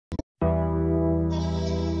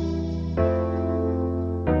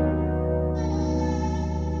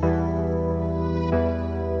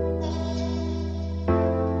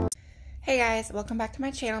guys, welcome back to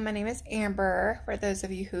my channel. My name is Amber. For those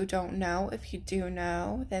of you who don't know, if you do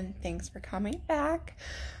know, then thanks for coming back.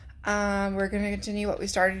 We're going to continue what we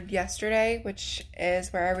started yesterday, which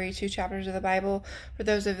is where I read 2 chapters of the Bible. For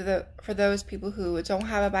those people who don't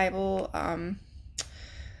have a Bible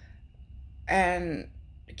and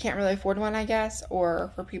can't really afford one, I guess,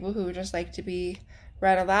 or for people who just like to be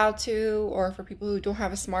read aloud to, or for people who don't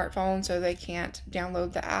have a smartphone so they can't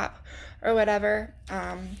download the app or whatever.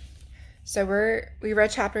 So we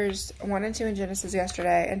read chapters 1 and 2 in Genesis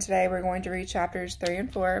yesterday, and today we're going to read chapters 3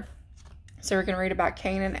 and 4. So we're going to read about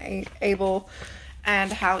Cain and Abel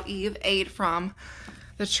and how Eve ate from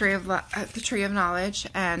the tree of knowledge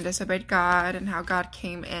and disobeyed God, and how God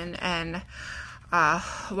came in and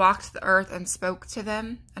walked the earth and spoke to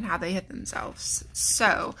them, and how they hid themselves.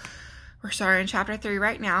 So we're starting in chapter 3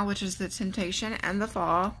 right now, which is the temptation and the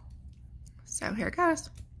fall. So here it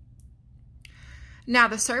goes. Now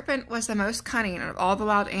the serpent was the most cunning of all the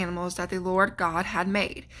wild animals that the Lord God had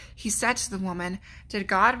made. He said to the woman, "Did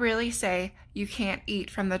God really say you can't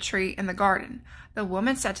eat from the tree in the garden?" The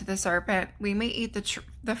woman said to the serpent, "We may eat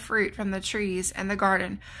the fruit from the trees in the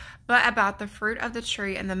garden. But about the fruit of the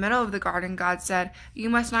tree in the middle of the garden, God said,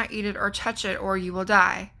 'You must not eat it or touch it, or you will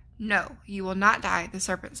die.'" "No, you will not die," the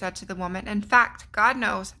serpent said to the woman. "In fact, God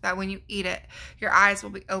knows that when you eat it, your eyes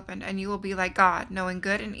will be opened, and you will be like God, knowing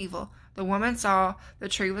good and evil." The woman saw the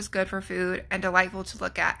tree was good for food and delightful to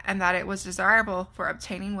look at, and that it was desirable for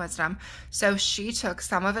obtaining wisdom. So she took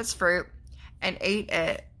some of its fruit and ate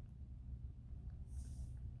it.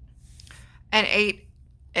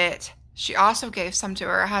 She also gave some to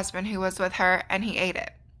her husband who was with her, and he ate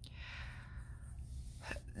it.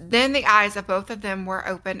 Then the eyes of both of them were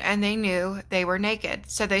opened, and they knew they were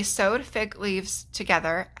naked. So they sewed fig leaves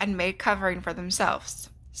together and made covering for themselves.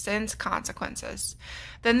 Sin's consequences.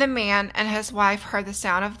 Then the man and his wife heard the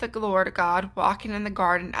sound of the Lord God walking in the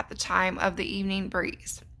garden at the time of the evening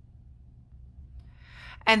breeze.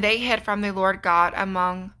 And they hid from the Lord God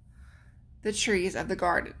among the trees of the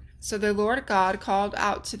garden. So the Lord God called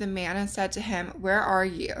out to the man and said to him, "Where are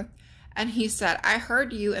you?" And he said, "I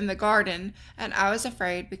heard you in the garden, and I was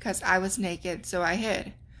afraid because I was naked, so I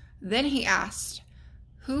hid." Then he asked,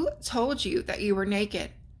 "Who told you that you were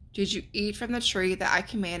naked? Did you eat from the tree that I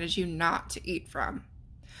commanded you not to eat from?"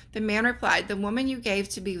 The man replied, "The woman you gave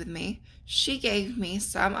to be with me, she gave me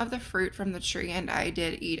some of the fruit from the tree, and I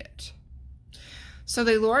did eat it." So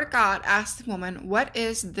the Lord God asked the woman, "What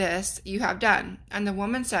is this you have done?" And the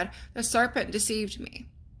woman said, "The serpent deceived me,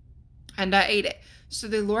 and I ate it." So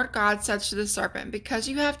the Lord God said to the serpent, "Because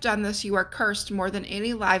you have done this, you are cursed more than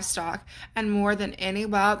any livestock and more than any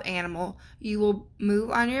wild animal. You will move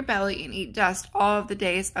on your belly and eat dust all of the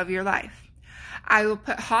days of your life. I will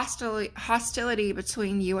put hostility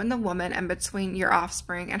between you and the woman, and between your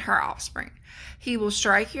offspring and her offspring. He will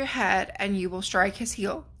strike your head, and you will strike his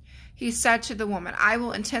heel." He said to the woman, "I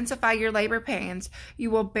will intensify your labor pains. You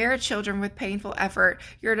will bear children with painful effort.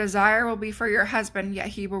 Your desire will be for your husband, yet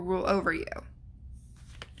he will rule over you.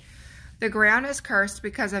 The ground is cursed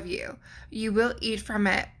because of you. You will eat from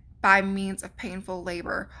it by means of painful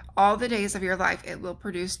labor. All the days of your life it will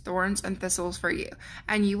produce thorns and thistles for you,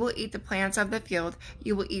 and you will eat the plants of the field.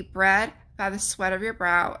 You will eat bread by the sweat of your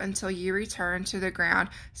brow until you return to the ground,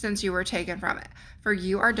 since you were taken from it. For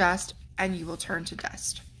you are dust, and you will turn to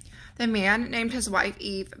dust." The man named his wife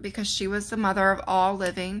Eve because she was the mother of all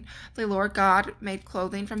living. The Lord God made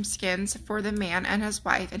clothing from skins for the man and his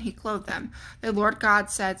wife, and he clothed them. The Lord God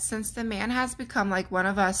said, "Since the man has become like one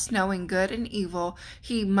of us, knowing good and evil,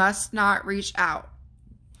 he must not reach out."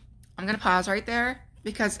 I'm going to pause right there,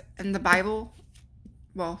 because in the Bible,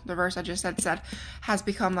 well, the verse I just said, has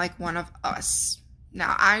become like one of us.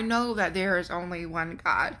 Now, I know that there is only one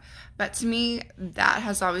God, but to me, that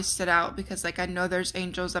has always stood out, because, like, I know there's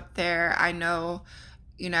angels up there. I know,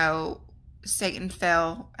 Satan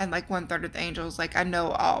fell, and, like, 1/3 of the angels, like, I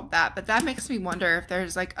know all of that, but that makes me wonder if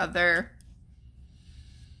there's, like, other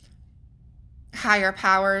higher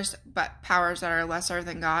powers, but powers that are lesser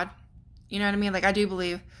than God. You know what I mean? Like, I do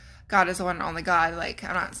believe God is the one and only God. Like,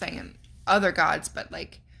 I'm not saying other gods, but,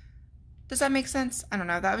 like, does that make sense? I don't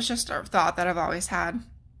know. That was just a thought that I've always had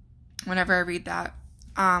whenever I read that.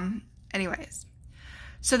 Anyways.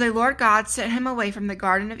 So the Lord God sent him away from the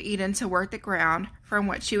Garden of Eden to work the ground from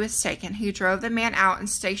which he was taken. He drove the man out and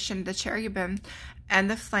stationed the cherubim and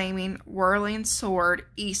the flaming, whirling sword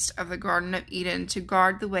east of the Garden of Eden to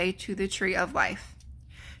guard the way to the tree of life.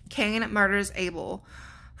 Cain murders Abel.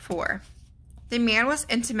 4. The man was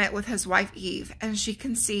intimate with his wife Eve, and she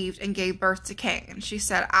conceived and gave birth to Cain. She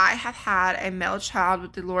said, I have had a male child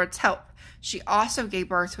with the Lord's help. She also gave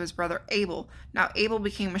birth to his brother Abel. Now Abel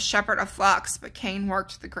became a shepherd of flocks, but Cain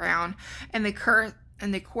worked the ground. In the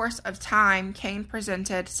course of time, Cain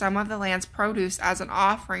presented some of the land's produce as an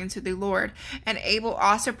offering to the Lord, and Abel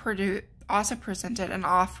also presented an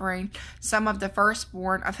offering, some of the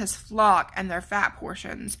firstborn of his flock and their fat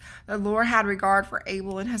portions. The Lord had regard for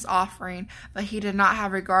Abel and his offering, but he did not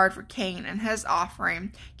have regard for Cain and his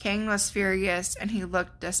offering. Cain was furious, and he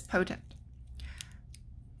looked despotent.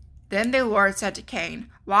 Then the Lord said to Cain,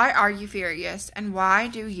 Why are you furious, and why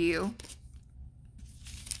do you...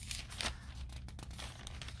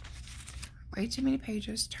 Way too many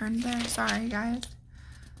pages. Turn there. Sorry, guys.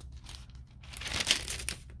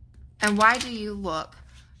 And why do you look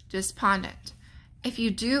despondent? If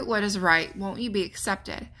you do what is right, won't you be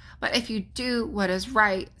accepted? But if you do what is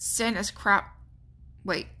right, sin is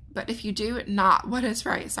But if you do not what is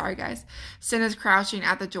right, sorry guys, sin is crouching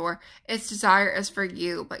at the door. Its desire is for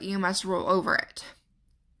you, but you must rule over it.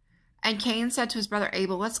 And Cain said to his brother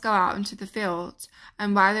Abel, Let's go out into the fields.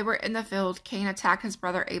 And while they were in the field, Cain attacked his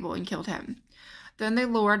brother Abel and killed him. Then the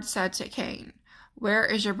Lord said to Cain, Where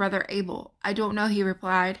is your brother Abel? I don't know, he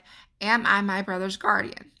replied. Am I my brother's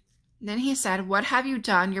guardian? Then he said, What have you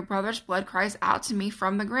done? Your brother's blood cries out to me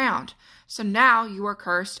from the ground. So now you are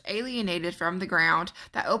cursed, alienated from the ground,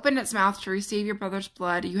 that opened its mouth to receive your brother's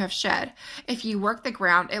blood you have shed. If you work the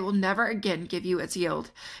ground, it will never again give you its yield.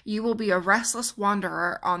 You will be a restless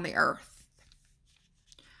wanderer on the earth.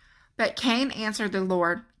 But Cain answered the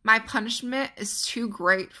Lord, My punishment is too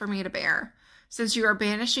great for me to bear. Since you are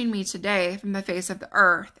banishing me today from the face of the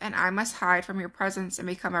earth, and I must hide from your presence and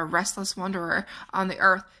become a restless wanderer on the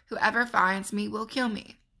earth, whoever finds me will kill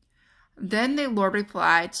me. Then the Lord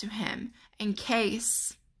replied to him, In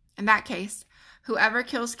that case, whoever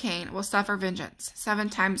kills Cain will suffer vengeance 7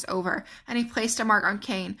 times over. And he placed a mark on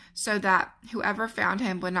Cain so that whoever found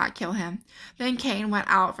him would not kill him. Then Cain went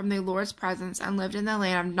out from the Lord's presence and lived in the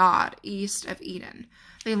land of Nod, east of Eden.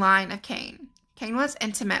 The line of Cain. Cain was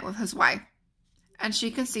intimate with his wife, and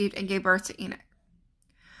she conceived and gave birth to Enoch.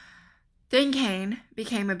 Then Cain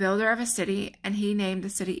became a builder of a city, and he named the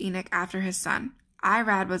city Enoch after his son.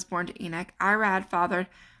 Irad was born to Enoch. Irad fathered...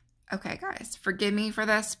 Okay, guys, forgive me for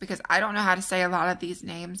this, because I don't know how to say a lot of these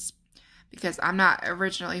names, because I'm not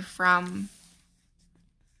originally from,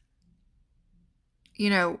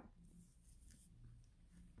 where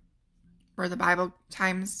the Bible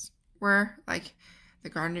times were, like the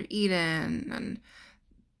Garden of Eden, and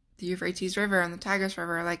the Euphrates River and the Tigris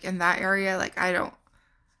River, like in that area. Like I'm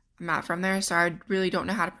not from there, so I really don't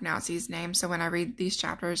know how to pronounce these names. So when I read these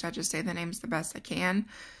chapters, I just say the names the best I can.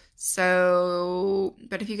 So,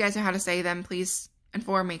 but if you guys know how to say them, please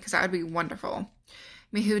inform me, because that would be wonderful.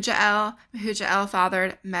 Mehujael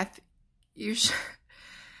fathered Methushael,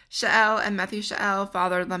 and Methushael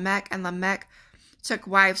fathered Lamech, and Lamech took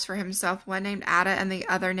wives for himself, one named Ada and the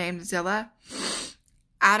other named Zillah.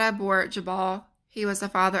 Ada bore Jabal. He was the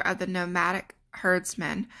father of the nomadic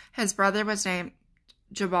herdsmen. His brother was named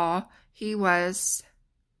Jabal.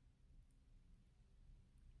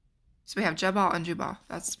 So we have Jabal and Jubal.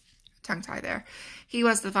 That's tongue tie there. He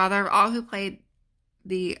was the father of all who played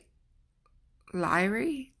the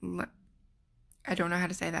lyre. I don't know how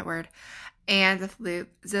to say that word. And the flute.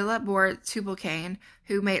 Zillah bore Tubal-Cain,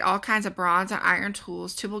 who made all kinds of bronze and iron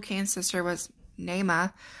tools. Tubal-Cain's sister was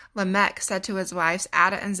Naamah. Lamech said to his wives,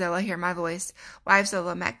 Ada and Zillah, hear my voice. Wives of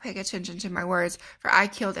Lamech, pay attention to my words, for I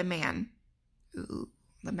killed a man. Ooh,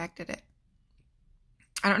 Lamech did it.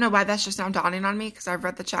 I don't know why that's just now dawning on me, because I've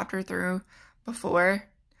read the chapter through before.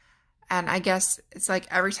 And I guess it's like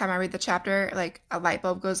every time I read the chapter, like a light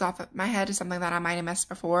bulb goes off in my head to something that I might have missed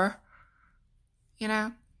before.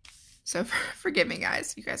 So forgive me,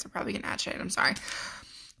 guys. You guys are probably going to add shit. I'm sorry.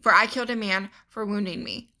 For I killed a man for wounding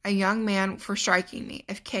me, a young man for striking me.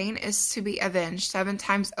 If Cain is to be avenged 7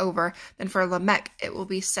 times over, then for Lamech it will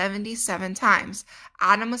be 77 times.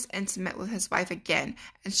 Adam was intimate with his wife again,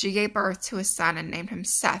 and she gave birth to a son and named him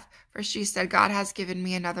Seth. For she said, God has given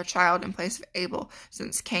me another child in place of Abel,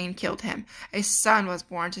 since Cain killed him. A son was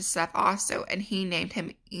born to Seth also, and he named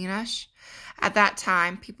him Enosh. At that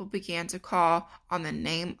time, people began to call on the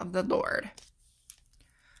name of the Lord.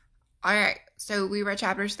 All right, so we read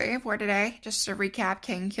chapters 3 and 4 today. Just to recap,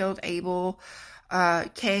 Cain killed Abel.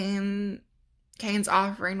 Cain's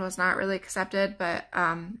offering was not really accepted, but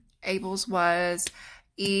Abel's was.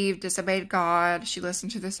 Eve disobeyed God. She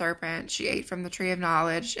listened to the serpent. She ate from the tree of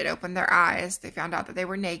knowledge. It opened their eyes. They found out that they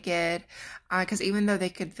were naked. Because even though they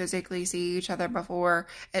could physically see each other before,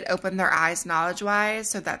 it opened their eyes knowledge-wise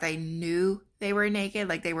so that they knew they were naked.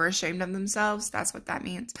 Like they were ashamed of themselves. That's what that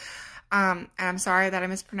means. And I'm sorry that I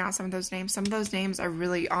mispronounced some of those names. Some of those names I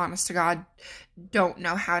really, honest to God, don't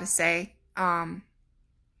know how to say.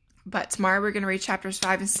 But tomorrow we're going to read chapters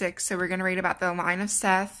 5 and 6. So we're going to read about the line of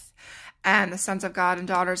Seth and the sons of God and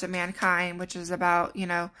daughters of mankind, which is about, you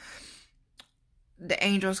know, the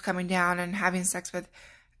angels coming down and having sex with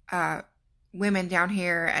women down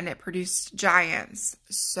here, and it produced giants.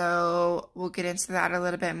 So we'll get into that a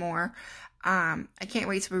little bit more. I can't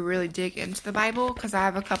wait till we really dig into the Bible, because I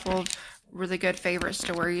have a couple of really good favorite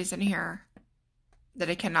stories in here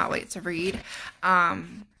that I cannot wait to read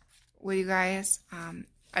with you guys.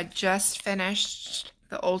 I just finished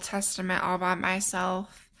the Old Testament all by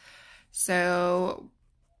myself. So,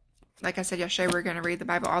 like I said yesterday, we're going to read the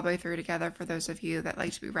Bible all the way through together for those of you that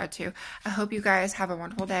like to be read to. I hope you guys have a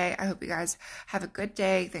wonderful day. I hope you guys have a good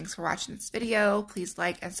day. Thanks for watching this video. Please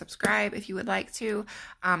like and subscribe if you would like to.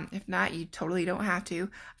 If not, you totally don't have to.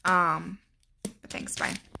 But thanks.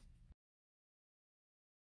 Bye.